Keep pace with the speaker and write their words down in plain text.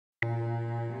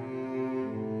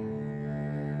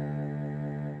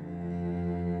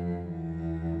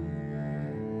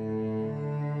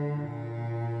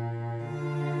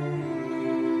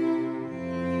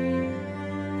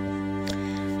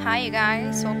Hi you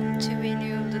guys, welcome to a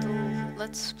new little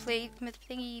Let's Play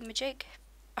thingy majig.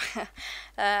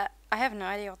 I have no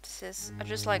idea what this is. I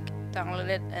just like downloaded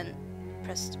it and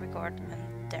pressed record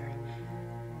and there.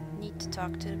 Need to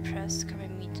talk to the press, come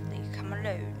immediately, come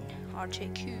alone.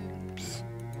 RJ Cubes.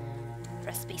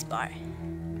 Press spacebar.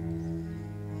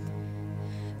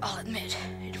 I'll admit,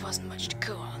 it wasn't much to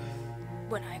go on.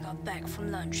 When I got back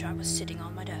from lunch I was sitting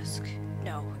on my desk.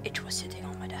 No, it was sitting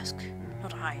on my desk,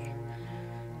 not I.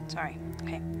 Sorry.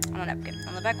 Okay, on a napkin.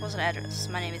 On the back was an address.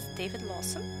 My name is David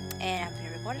Lawson, and I've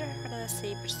been a reporter for the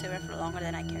city pursuer for longer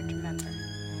than I care to remember.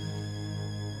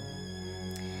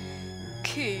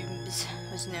 Coombs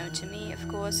was known to me, of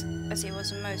course, as he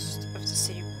was most of the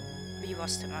city. He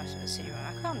was the most of the city room.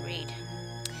 I can't read.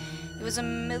 He was a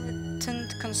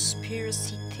militant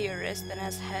conspiracy theorist and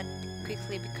has had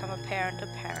quickly become apparent a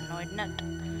paranoid nut.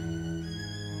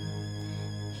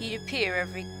 He'd appear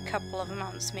every couple of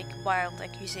months, make wild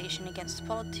accusation against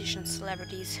politicians,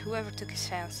 celebrities, whoever took his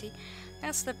fancy,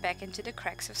 and slip back into the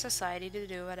cracks of society to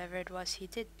do whatever it was he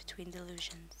did between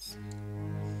delusions.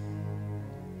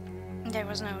 There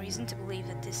was no reason to believe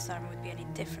that this time would be any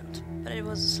different, but it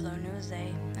was a slow news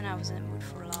day, and I was in the mood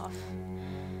for a laugh.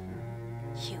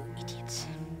 You idiots.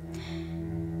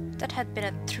 That had been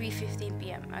at 3:15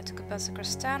 p.m. I took a bus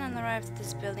across town and arrived at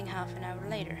this building half an hour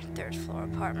later, 3rd floor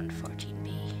apartment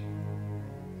 14B.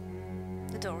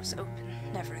 The door was open,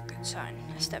 never a good sign.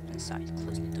 I stepped inside,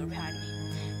 closing the door behind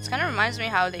me. This kind of reminds me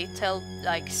how they tell,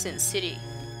 like, Sin City.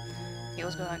 He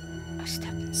always go like, I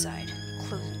stepped inside,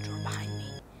 closing the door behind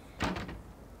me.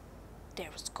 There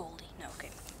was Goldie. No, okay.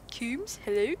 Coombs,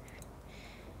 hello? ...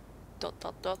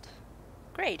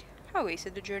 Great, how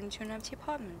wasted the journey to an empty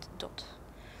apartment. ...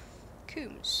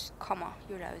 Coombs, comma,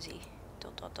 you're lousy. ...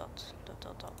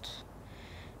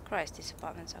 Christ, this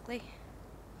apartment's ugly.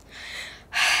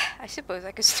 I suppose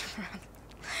I could snoop around.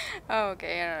 Oh,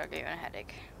 okay, I don't give a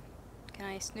headache. Can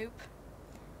I snoop?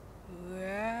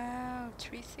 Wow,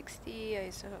 360. I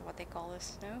saw what they call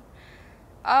this, no?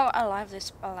 Oh, I like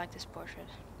this portrait.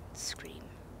 Scream.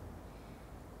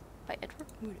 By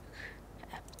Edward Murdoch.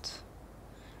 Apt.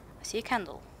 I see a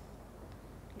candle.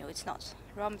 No, it's not.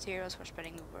 Raw materials for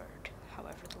spreading the word,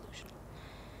 however delusional.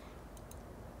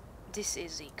 This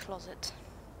is a closet.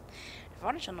 The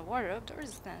varnish on the wardrobe door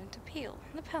is starting to peel,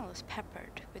 and the panel is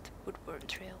peppered with woodworm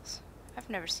trails. I've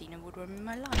never seen a woodworm in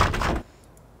my life,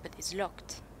 but it's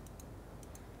locked.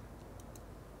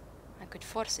 I could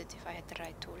force it if I had the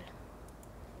right tool.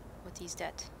 What is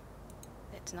that?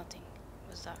 That's nothing.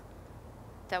 What's that?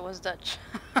 That was Dutch.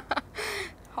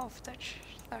 Half Dutch.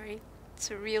 Sorry.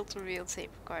 It's a reel-to-reel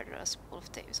tape recorder. A spool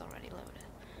of tape is already loaded.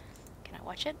 Can I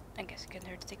watch it? I guess I can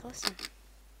dare to take a listen.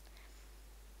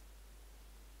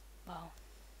 Wow.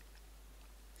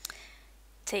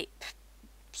 Tape.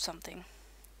 Something.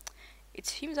 It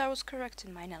seems I was correct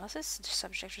in my analysis. The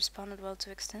subject responded well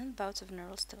to extended bouts of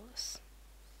neural stimulus.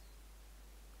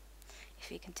 If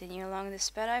we continue along this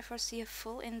path, I foresee a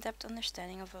full in-depth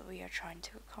understanding of what we are trying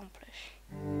to accomplish.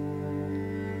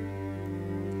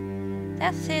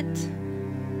 That's it.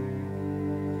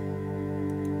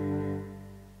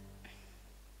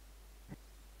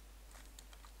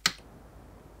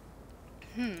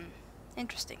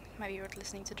 Interesting. Might be worth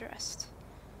listening to the rest.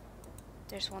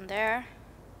 There's one there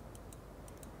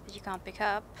that you can't pick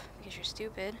up because you're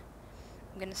stupid.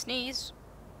 I'm gonna sneeze.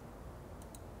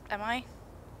 Am I?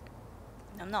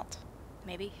 No, I'm not.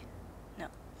 Maybe. No.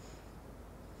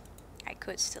 I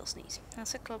could still sneeze.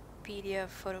 Encyclopedia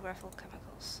of Photographical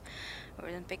Chemicals.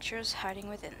 Written pictures hiding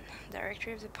within.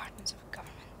 Directory of Departments of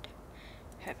Government.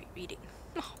 Heavy reading.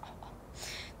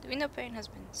 The window pane has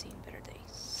been seen better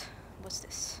days. What's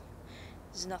this?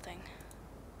 This is nothing.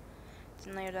 It's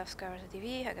in your desk covers the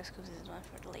TV. I guess because this is one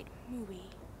for the late movie.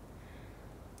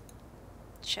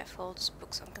 Chef holds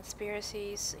books on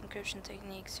conspiracies, encryption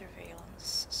techniques,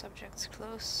 surveillance. Subjects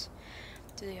close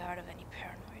to the heart of any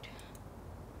paranoid.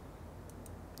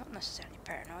 Not necessarily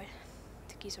paranoid.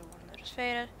 The keys are worn, that is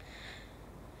faded.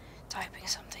 Typing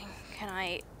something. Can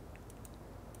I...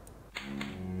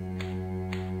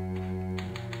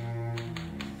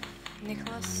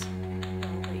 Nicholas?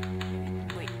 Oh,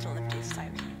 wait, the left is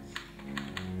typed.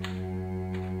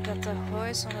 That the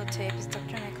voice on the tape is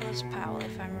Dr. Nicholas Powell.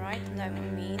 If I'm right, and I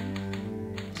would mean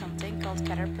something called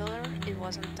Caterpillar, it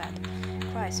wasn't that.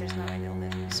 Christ, there's no way they'll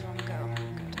let me, so I'm go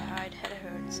to hide, head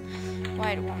hurts.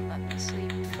 Why it won't let me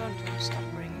sleep? Phone won't stop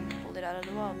ringing. Pulled it out of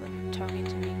the wall, but talking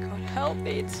to me. God help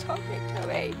me, it's talking to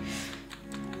me.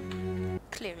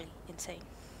 Clearly insane.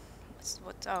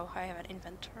 What? Oh, I have an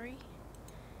inventory.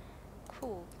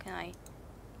 Cool. Can I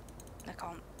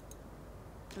can't.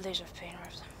 The laser of pain.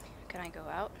 Can I go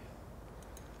out?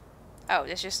 Oh,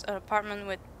 there's just an apartment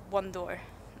with one door.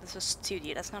 This is a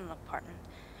studio, that's not an apartment.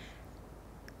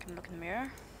 Can I look in the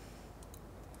mirror?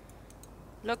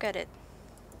 Look at it.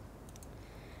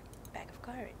 Bag of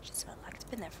garbage. It smells like it's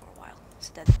been there for a while. It's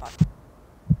a dead spot.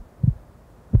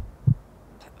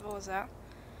 What was that?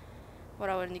 What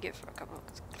I wouldn't give for a couple of...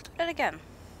 Do that again.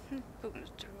 Boom.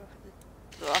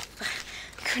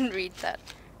 Couldn't read that.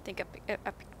 I think I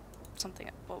picked something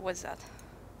up. What was that?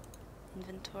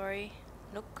 Inventory.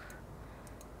 Look.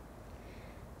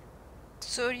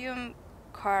 Sodium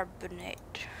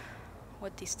carbonate.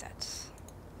 What is that?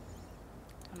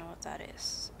 Don't know what that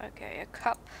is. Okay, a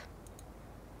cup.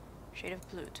 Shade of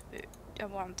blue to boot. I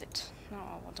want it. No,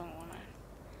 I don't want it.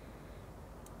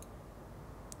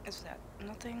 Is that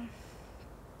nothing?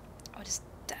 What is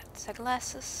that? Is that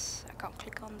glasses? I can't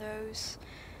click on those.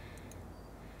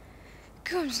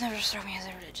 Gooms never struck me as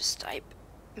a religious type.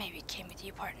 Maybe it came with the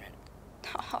apartment.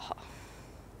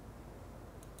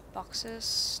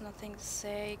 Boxes, nothing to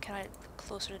say. Can I look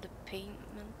closer to the painting?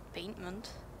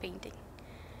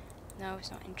 No,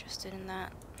 he's not interested in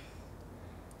that.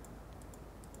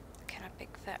 Can I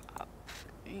pick that up?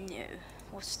 No.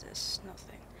 What's this?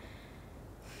 Nothing.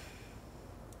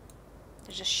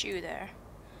 There's a shoe there.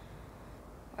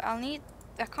 Well, I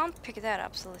can't pick that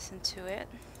up, so listen to it.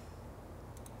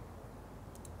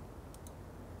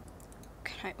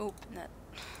 Can I open it?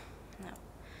 No.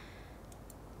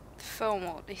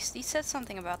 Phone. He said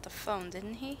something about the phone,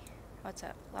 didn't he? What's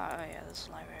that? Oh yeah, this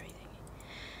library thingy.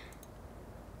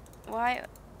 Why?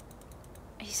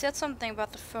 He said something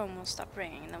about the phone won't stop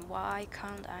ringing. Then why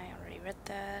can't I? Already read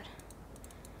that.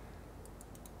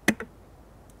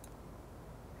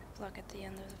 Plug at the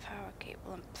end of the power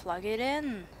cable and plug it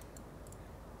in.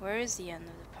 Where is the end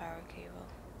of the power cable?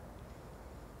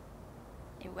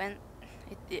 It went.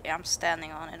 I'm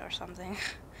standing on it or something.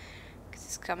 Because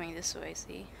it's coming this way,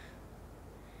 see?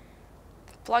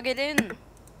 Plug it in!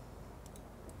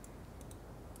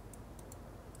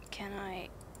 Can I...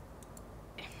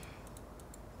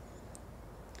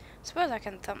 Suppose I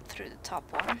can thumb through the top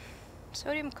one.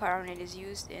 Sodium carbonate is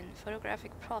used in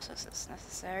photographic processes,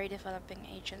 necessary developing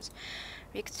agents,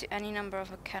 react to any number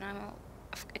of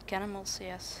chemicals,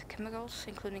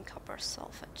 including copper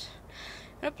sulfate.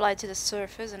 When applied to the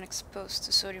surface and exposed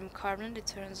to sodium carbonate, it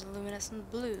turns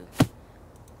luminescent blue.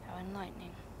 How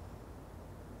enlightening.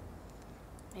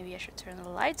 Maybe I should turn the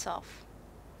lights off.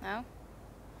 No?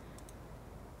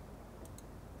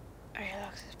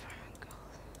 Relax this apartment gold.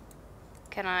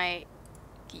 Can I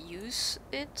use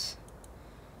it?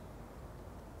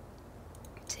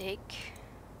 Take.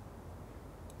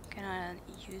 Can I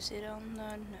use it on the...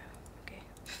 No. Okay.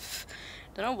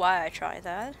 Don't know why I tried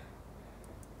that.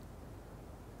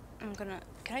 I'm gonna...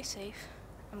 Can I save?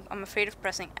 I'm afraid of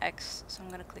pressing X, so I'm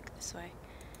gonna click this way.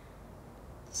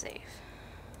 Save.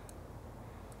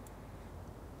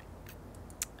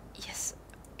 Yes.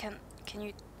 Can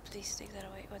you please take that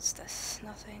away? What's this?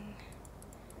 Nothing.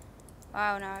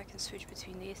 Wow, now I can switch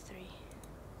between these three.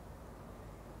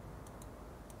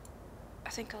 I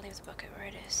think I'll leave the bucket where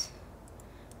it is.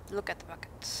 Look at the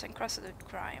buckets. Encrusted with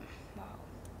grime. Wow.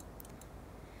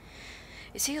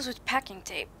 It seals with packing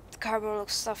tape. The cardboard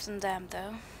looks soft and damp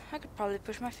though. I could probably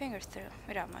push my fingers through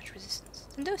without much resistance.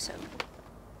 And do so.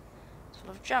 It's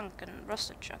full of junk and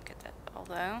rusted junk at that,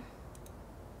 although...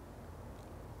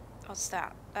 What's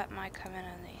that? That might come in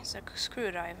handy. It's a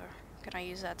screwdriver. Can I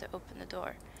use that to open the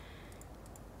door?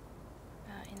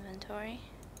 Inventory.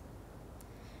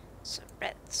 It's a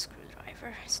red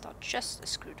screwdriver. It's not just a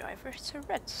screwdriver, it's a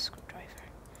red screwdriver.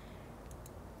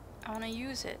 I want to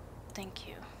use it. Thank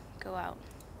you. Go out.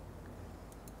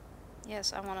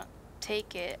 Yes, I want to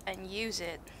take it and use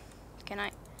it. Can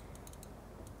I?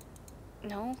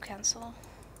 No, cancel.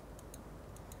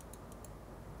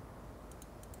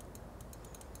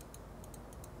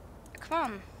 Come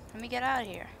on, let me get out of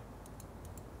here.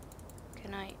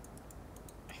 Can I?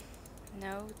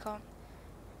 No, we can't.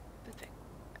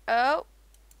 Oh!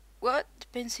 What? The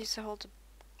pin seems to hold the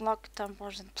lock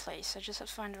tumblers in place. I just have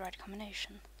to find the right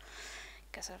combination.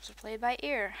 Guess I have to play it by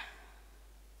ear.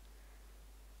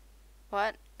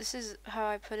 What? This is how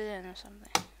I put it in or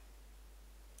something.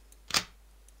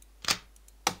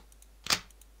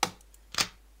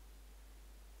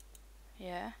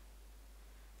 Yeah.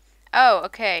 Oh,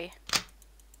 okay.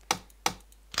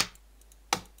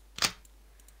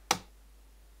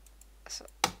 So,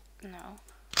 no.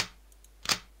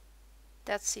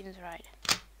 That seems right.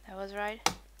 That was right.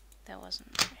 That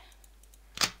wasn't right.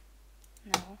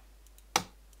 No.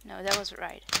 No, that was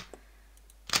right.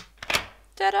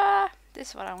 Ta-da! This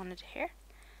is what I wanted to hear.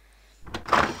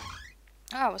 Oh,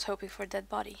 I was hoping for a dead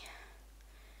body.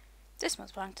 This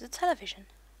must belong to the television.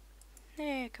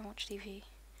 Yeah, I can watch TV.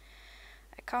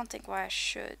 I can't think why I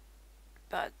should,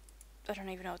 but I don't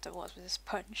even know what that was with this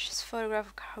punch. This photograph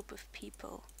of a group of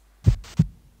people.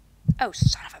 Oh,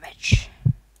 son of a bitch.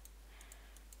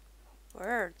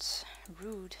 Words.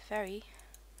 Rude. Very.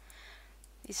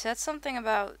 He said something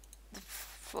about the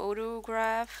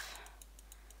photograph.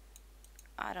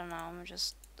 I don't know, I'm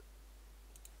just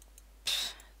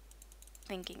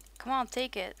thinking. Come on,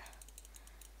 take it.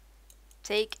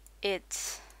 Take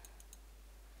it.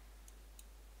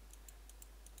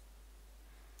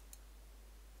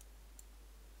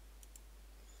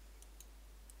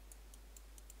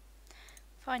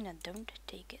 Fine, now don't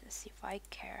take it. Let's see if I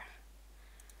care.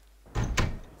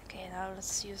 Okay, now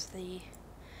let's use the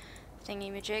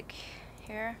thingy-majig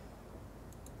here.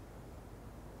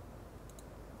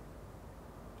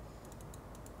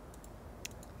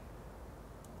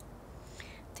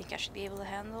 I think I should be able to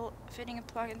handle fitting a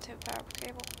plug into a power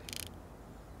cable.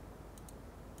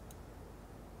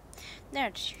 There,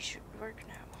 it should work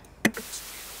now.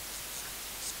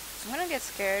 I'm gonna get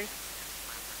scared.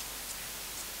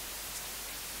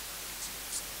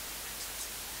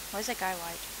 Why is that guy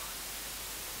white?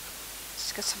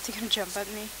 Just got something gonna jump at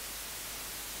me.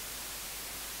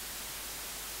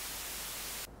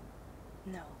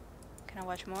 No. Can I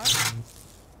watch more?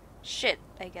 Shit,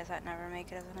 I guess I'd never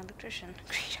make it as an electrician.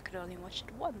 Great, I could only watch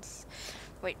it once.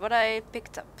 Wait, what I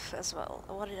picked up as well.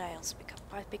 What did I else pick up?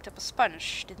 I picked up a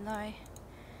sponge, didn't I?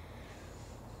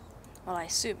 Well, I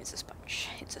assume it's a sponge.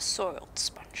 It's a soiled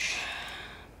sponge.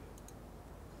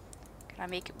 Can I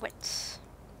make it wet?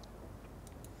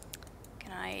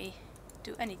 Can I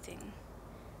do anything?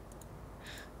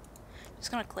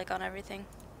 Just gonna click on everything.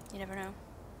 You never know.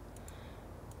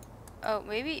 Oh,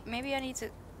 maybe I need to...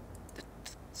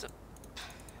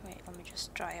 Wait, let me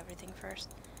just try everything first.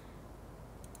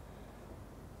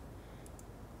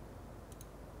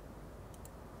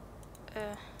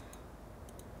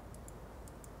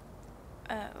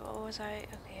 What was I?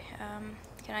 Okay,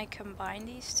 can I combine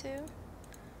these two?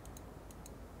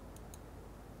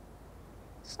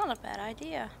 It's not a bad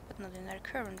idea, but not in their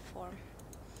current form.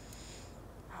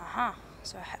 Aha,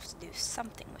 so I have to do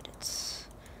something with it.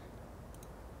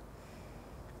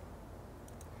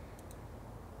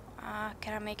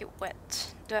 Can I make it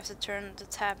wet? Do I have to turn the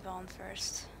tab on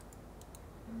first?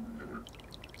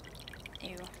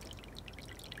 Ew.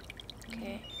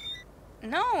 Okay.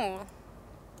 No!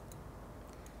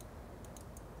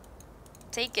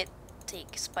 Take it.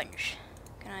 Take sponge.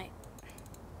 Can I?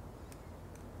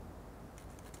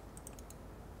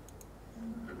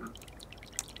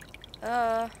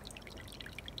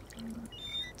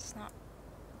 It's not.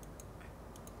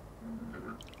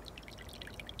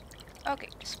 Okay,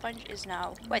 the sponge is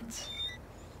now wet.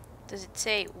 Does it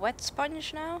say wet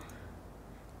sponge now?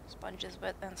 Sponge is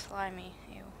wet and slimy.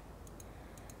 Ew.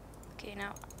 Okay,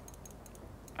 now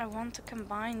I want to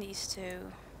combine these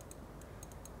two.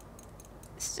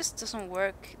 This just doesn't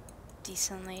work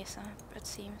decently, so it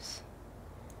seems.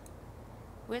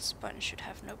 Wet sponge should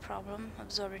have no problem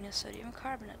absorbing the sodium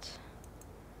carbonate.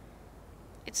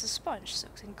 It's a sponge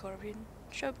soaked in carbon.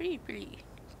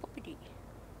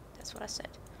 That's what I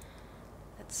said.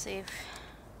 Let's save.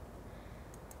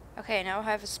 Okay, now I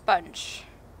have a sponge.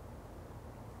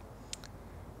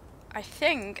 I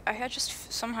think I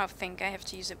just somehow think I have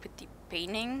to use it with the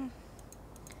painting.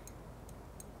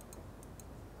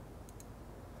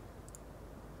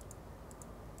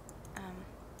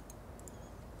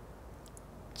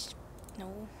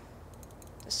 No,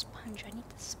 the sponge. I need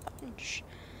the sponge.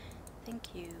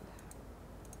 Thank you.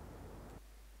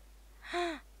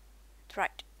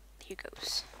 Right, here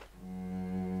goes.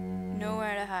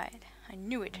 Nowhere to hide. I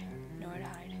knew it. Nowhere to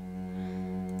hide.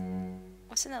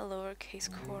 What's in that lowercase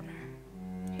corner?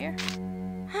 Here?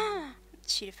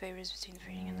 Sheet of paper is between the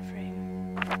framing and the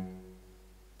frame.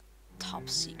 Top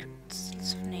secrets.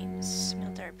 List of names.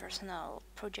 Military personnel.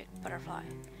 Project Butterfly.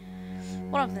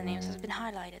 One of the names has been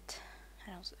highlighted.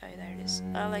 And also, oh, there it is.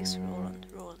 Alex Roland.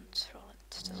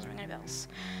 Doesn't ring any bells.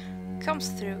 Comes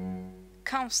through.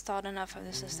 Combs thought enough of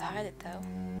this list to hide it though.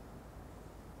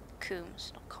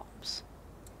 Coombs, not Combs.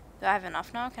 Do I have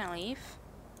enough now? Can I leave?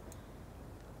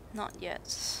 Not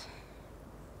yet.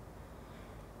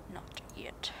 Not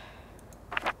yet.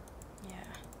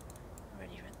 Yeah,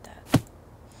 already read that.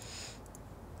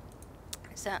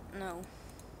 Is that? No.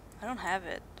 I don't have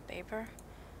it. The paper.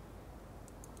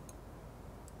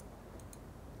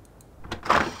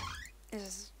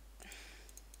 Is.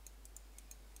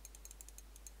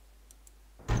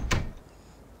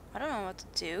 I don't know what to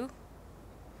do.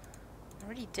 I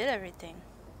already did everything.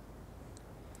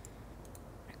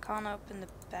 I can't open the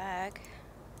bag.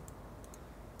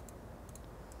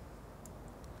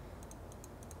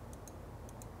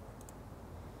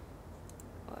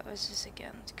 What is this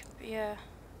again? It could be, yeah.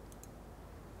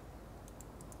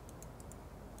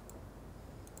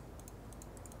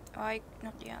 Not,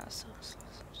 yeah,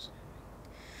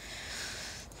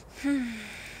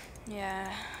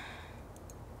 yeah.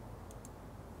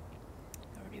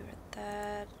 Already read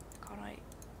that. Can't I?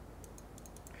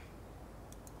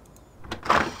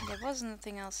 There was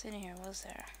nothing else in here, was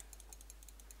there?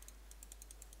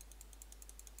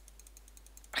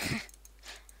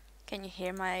 Can you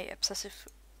hear my obsessive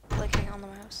clicking on the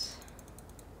mouse?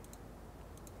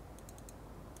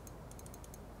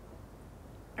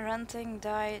 Ranting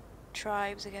died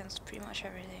tribes against pretty much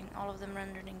everything, all of them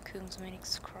rendered in Kung's meaning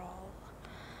scrawl.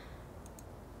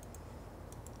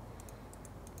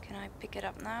 Can I pick it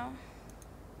up now?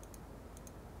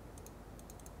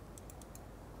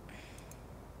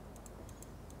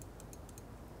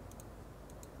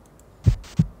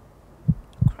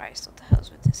 Christ, what the hell's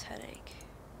with this headache?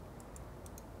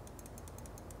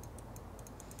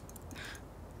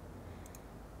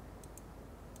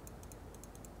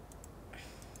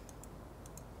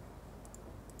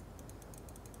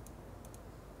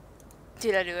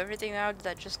 Did I do everything now? Did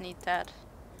I just need that?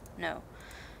 No.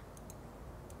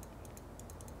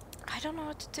 I don't know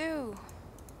what to do.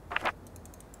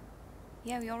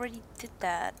 Yeah, we already did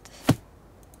that.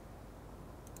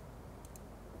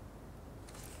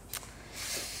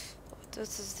 What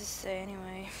does this say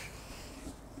anyway?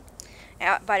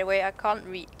 Yeah, by the way, I can't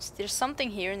read. There's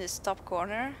something here in this top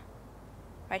corner.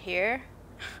 Right here.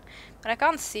 But I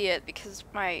can't see it because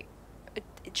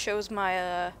it shows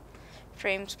my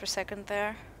frames per second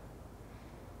there.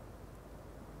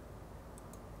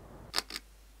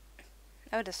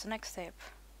 Oh, that's the next tape.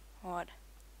 What?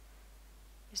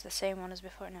 Is the same one as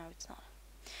before? No, it's not.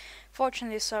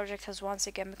 Fortunately, the subject has once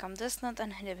again become distant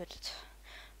and inhibited.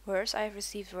 Worse, I have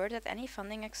received word that any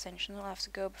funding extension will have to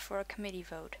go before a committee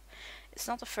vote. It's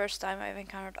not the first time I've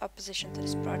encountered opposition to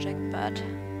this project, but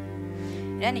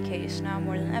in any case, now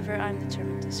more than ever, I'm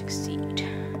determined to succeed.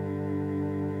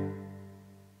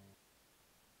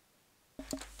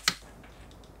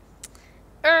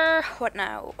 What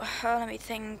now? Let me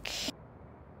think.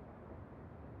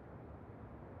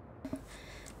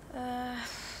 Can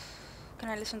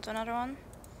I listen to another one?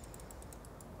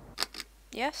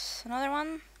 Yes, another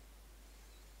one?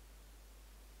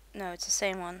 No, it's the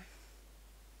same one.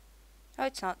 Oh,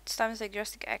 it's not. It's time to take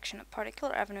drastic action. A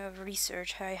particular avenue of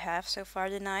research I have so far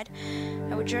denied.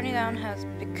 Our journey down has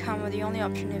become the only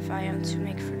option if I am to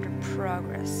make further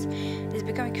progress. It has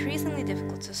become increasingly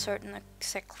difficult to ascertain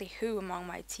exactly who among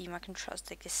my team I can trust to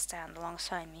take this stand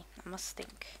alongside me. I must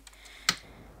think.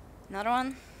 Another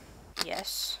one?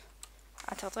 Yes.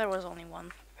 I thought there was only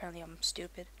one. Apparently I'm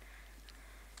stupid.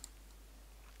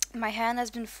 My hand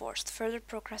has been forced. Further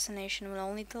procrastination will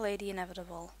only delay the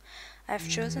inevitable. I have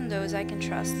chosen those I can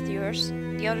trust. The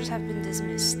others have been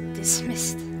dismissed.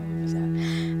 What was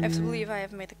that? I have to believe I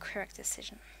have made the correct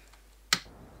decision.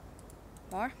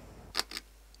 More?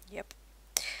 Yep.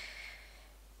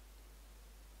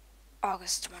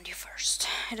 August 21st.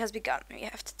 It has begun. We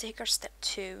have to take our step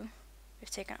 2. We've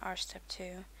taken our step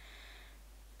 2.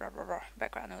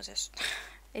 Background noises.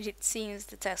 It seems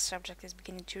the test subject is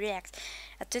beginning to react.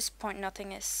 At this point,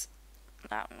 nothing is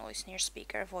loud noise near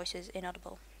speaker. Voice is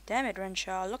inaudible. Damn it,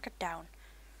 Renshaw, look it down.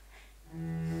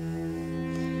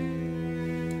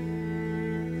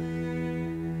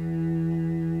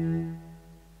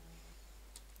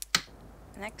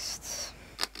 Next.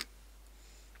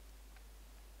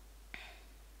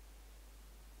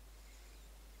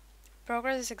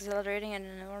 Progress is accelerating at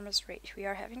an enormous rate. We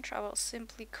are having trouble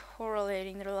simply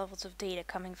correlating the levels of data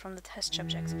coming from the test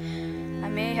subjects. I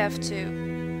may have to...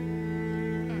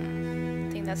 I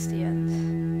think that's the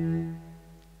end.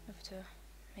 Have to...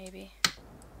 maybe...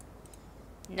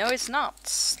 No, it's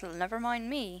not. Never mind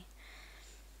me.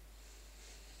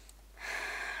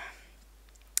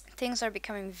 Things are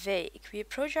becoming vague. We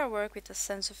approach our work with a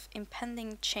sense of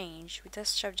impending change. The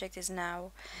test subject is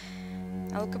now...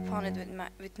 I look upon it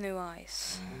with new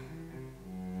eyes.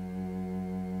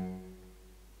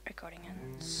 Recording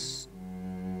ends.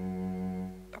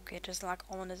 Okay, there's like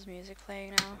ominous music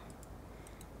playing now.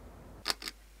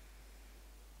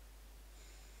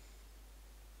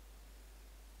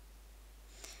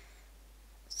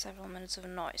 Several minutes of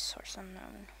noise, source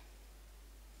unknown.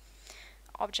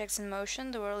 Objects in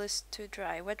motion, the world is too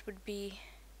dry. What would be...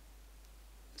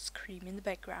 Scream in the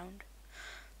background.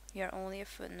 We are only a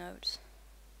footnote.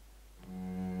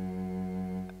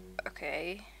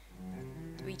 Okay,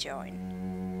 we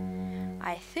join.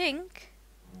 I think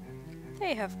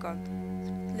they have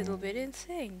gone a little bit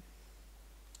insane.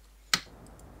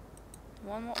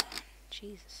 One more.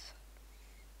 Jesus.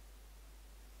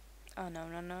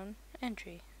 Unknown, unknown.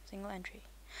 Entry. Single entry.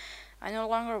 I no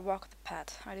longer walk the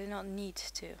path. I do not need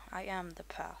to. I am the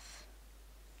path.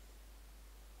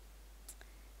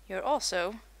 You're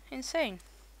also insane.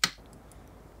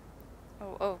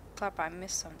 Oh, Clapper, I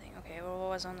missed something. Okay, what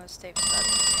was on the statement?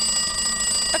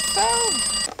 A phone!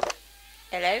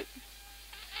 Hello?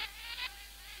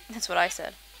 That's what I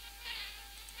said.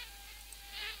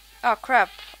 Oh, crap.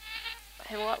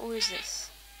 Hey, who is this?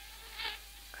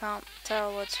 Can't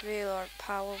tell what's real or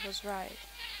Powell was right.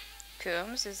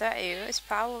 Coombs, is that you? Is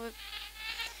Powell with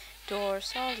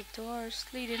doors? All the doors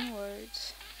lead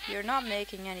inwards. You're not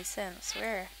making any sense.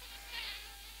 Where?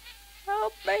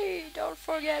 Help me! Don't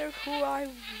forget who I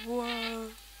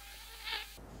was.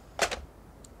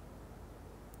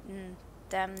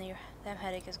 Damn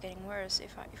headache is getting worse.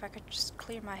 If I could just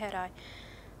clear my head,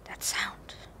 that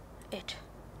sound. It.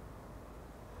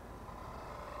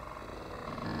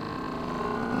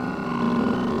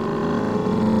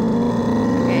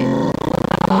 Okay.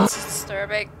 That's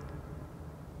disturbing.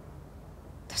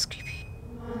 That's creepy.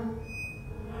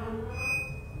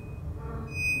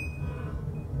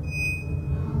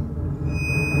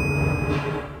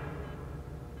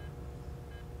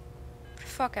 Where the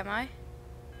fuck am I?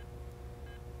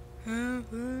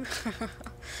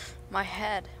 My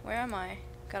head. Where am I?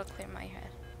 Gotta clear my head.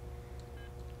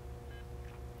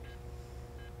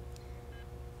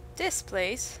 This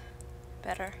place.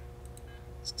 Better.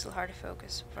 Still hard to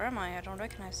focus. Where am I? I don't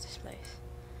recognize this place.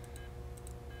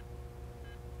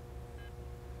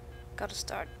 Gotta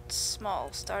start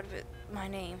small. Start with my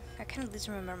name. I can at least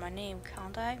remember my name,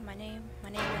 can't I? My name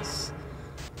is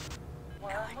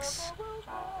Alex.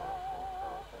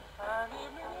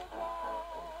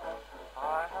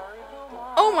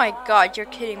 Oh my god, you're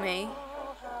kidding me.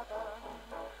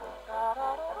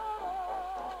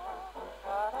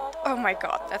 Oh my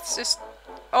god, that's just...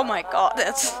 Oh my god,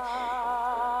 that's...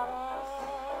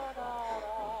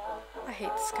 I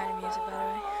hate this kind of music, by the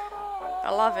way. I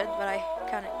love it, but I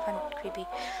find it creepy.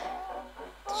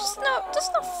 It's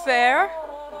not fair.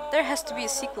 There has to be a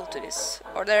sequel to this.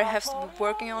 Or there has to be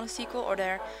working on a sequel, or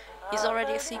there is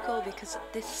already a sequel, because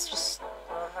this is just...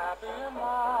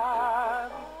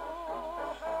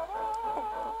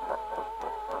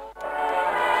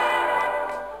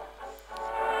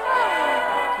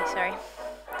 Okay, sorry.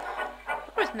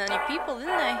 There was many people,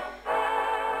 didn't they?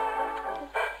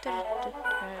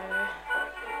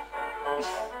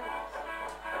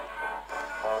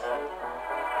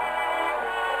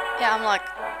 Yeah, I'm like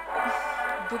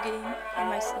boogieing in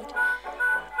my seat.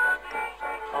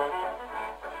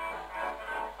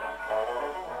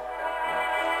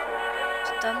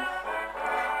 It's done.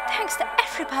 Thanks to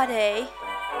everybody.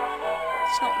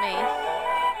 It's not me.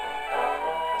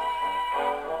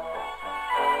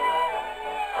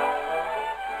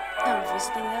 I'm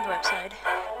visiting that website.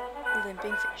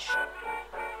 Limping fish.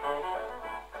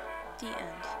 The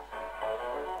end.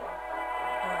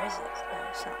 Or is it? No,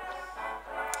 it's not.